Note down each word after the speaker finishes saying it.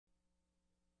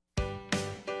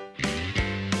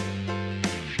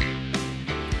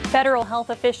Federal health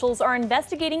officials are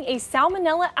investigating a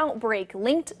salmonella outbreak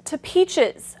linked to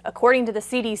peaches. According to the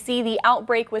CDC, the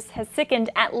outbreak has sickened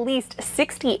at least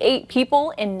 68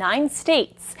 people in 9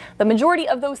 states. The majority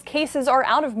of those cases are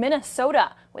out of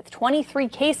Minnesota, with 23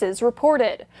 cases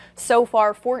reported. So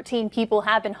far, 14 people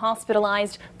have been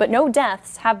hospitalized, but no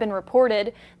deaths have been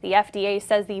reported. The FDA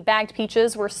says the bagged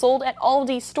peaches were sold at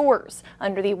Aldi stores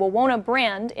under the Wawona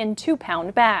brand in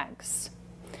 2-pound bags.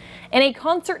 In a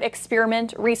concert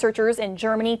experiment, researchers in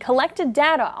Germany collected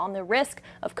data on the risk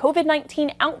of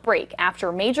COVID-19 outbreak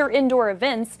after major indoor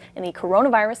events in the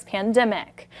coronavirus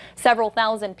pandemic. Several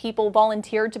thousand people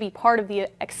volunteered to be part of the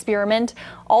experiment.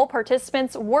 All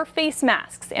participants wore face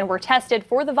masks and were tested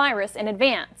for the virus in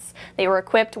advance. They were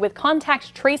equipped with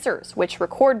contact tracers, which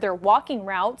record their walking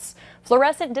routes.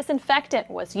 Fluorescent disinfectant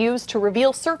was used to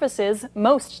reveal surfaces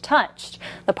most touched.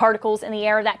 The particles in the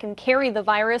air that can carry the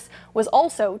virus was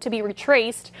also to be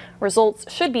retraced.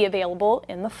 Results should be available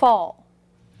in the fall.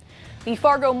 The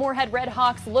Fargo-Moorhead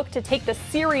Redhawks look to take the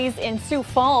series in Sioux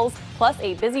Falls, plus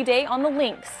a busy day on the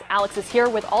links. Alex is here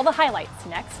with all the highlights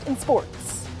next in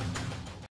sports.